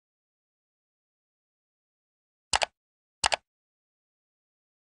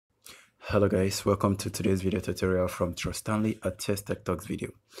Hello guys, welcome to today's video tutorial from Trust Stanley at Test Tech Talks video.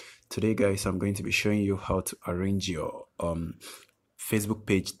 Today guys, I'm going to be showing you how to arrange your Facebook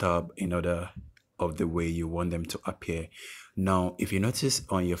page tab in order of the way you want them to appear. Now, if you notice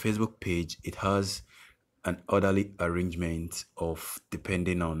on your Facebook page, it has an orderly arrangement of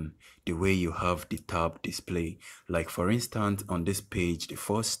depending on the way you have the tab display. Like for instance, on this page, the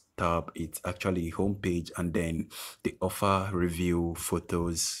first tab, it's actually home page, and then the offer, review,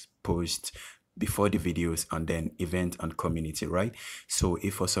 photos, post before the videos, and then event and community, right? So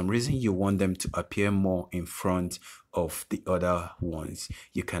if for some reason you want them to appear more in front of the other ones,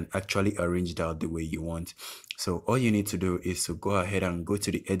 you can actually arrange that the way you want. So all you need to do is to go ahead and go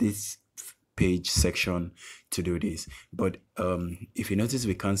to the edit page section to do this. But if you notice,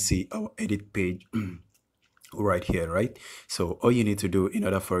 we can't see our edit page right here, right? So all you need to do in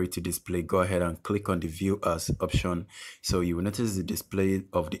order for it to display, go ahead and click on the view as option. So you will notice the display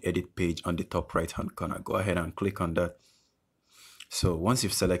of the edit page on the top right hand corner. Go ahead and click on that. So once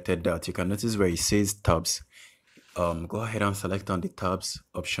you've selected that, you can notice where it says tabs. Go ahead and select on the tabs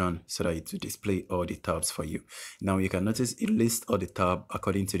option so that it will display all the tabs for you. Now you can notice it lists all the tabs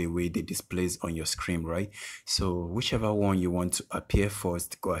according to the way they displays on your screen, right? So whichever one you want to appear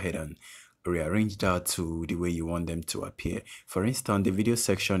first, go ahead and rearrange that to the way you want them to appear. For instance, the video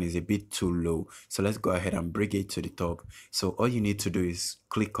section is a bit too low, so let's go ahead and bring it to the top. So all you need to do is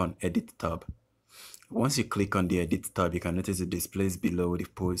click on edit tab. Once you click on the edit tab, you can notice it displays below the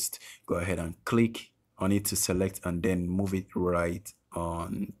post. Go ahead and click on it to select and then move it right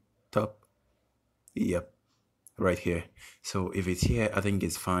on top. Yep, right here. So if it's here, I think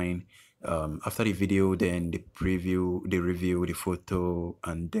it's fine. After the video, then the preview, the review, the photo,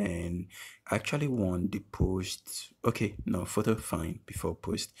 and then I actually want the post. Okay, no, photo fine before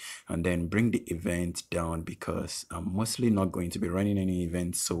post, and then bring the event down because I'm mostly not going to be running any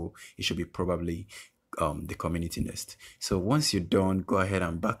events, so it should be probably the community nest. So once you're done, go ahead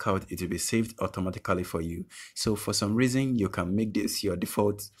and back out. It will be saved automatically for you. So for some reason, you can make this your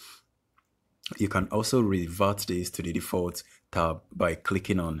default. You can also revert this to the default tab by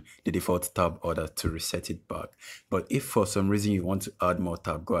clicking on the default tab order to reset it back. But if for some reason you want to add more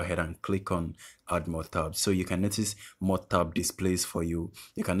tab, go ahead and click on add more tabs. So you can notice more tab displays for you.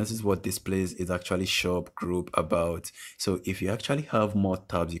 You can notice what displays is actually shop, group, about. So if you actually have more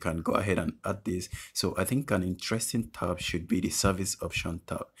tabs, you can go ahead and add this. So I think an interesting tab should be the service option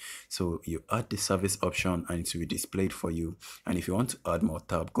tab. So you add the service option and it will be displayed for you. And if you want to add more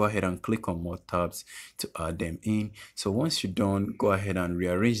tab, go ahead and click on more tabs to add them in. So once you're done, go ahead and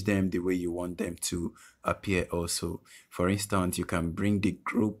rearrange them the way you want them to appear also. For instance, you can bring the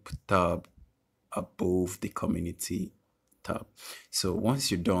group tab above the community tab. So once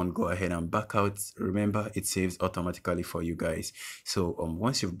you're done, go ahead and back out. Remember, it saves automatically for you guys. So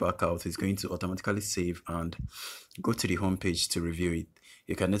once you've back out, it's going to automatically save and go to the home page to review it.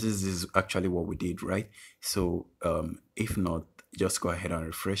 You can notice this is actually what we did, right? So if not, just go ahead and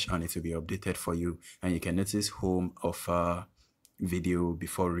refresh and it will be updated for you. And you can notice home, offer, video,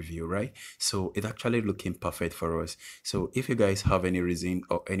 before review, right? So it's actually looking perfect for us. So if you guys have any reason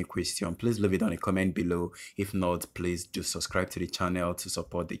or any question, please leave it on a comment below. If not, please do subscribe to the channel to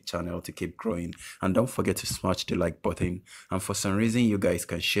support the channel to keep growing, and don't forget to smash the like button. And for some reason, you guys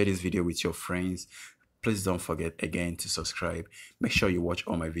can share this video with your friends. Please don't forget again to subscribe. Make sure you watch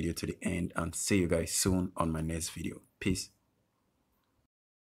all my video to the end, and see you guys soon on my next video. Peace.